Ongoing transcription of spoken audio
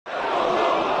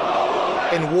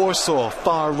In Warsaw,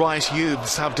 far-right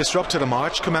youths have disrupted a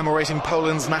march commemorating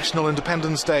Poland's National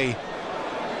Independence Day.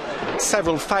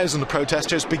 Several thousand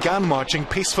protesters began marching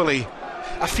peacefully.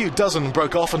 A few dozen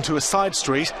broke off into a side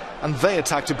street and they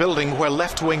attacked a building where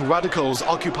left-wing radicals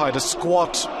occupied a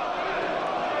squat.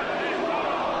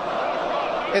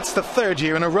 It's the third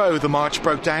year in a row the march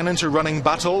broke down into running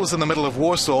battles in the middle of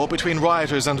Warsaw between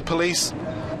rioters and police.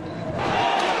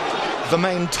 The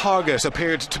main target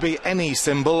appeared to be any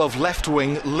symbol of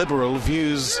left-wing liberal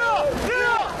views.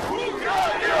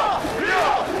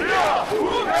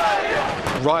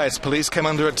 Riot police came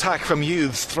under attack from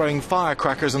youths throwing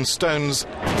firecrackers and stones.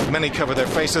 Many covered their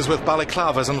faces with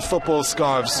balaclavas and football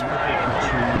scarves.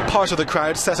 Part of the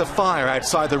crowd set a fire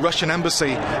outside the Russian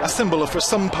embassy, a symbol for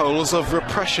some Poles of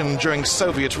repression during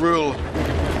Soviet rule.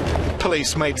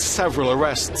 Police made several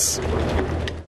arrests.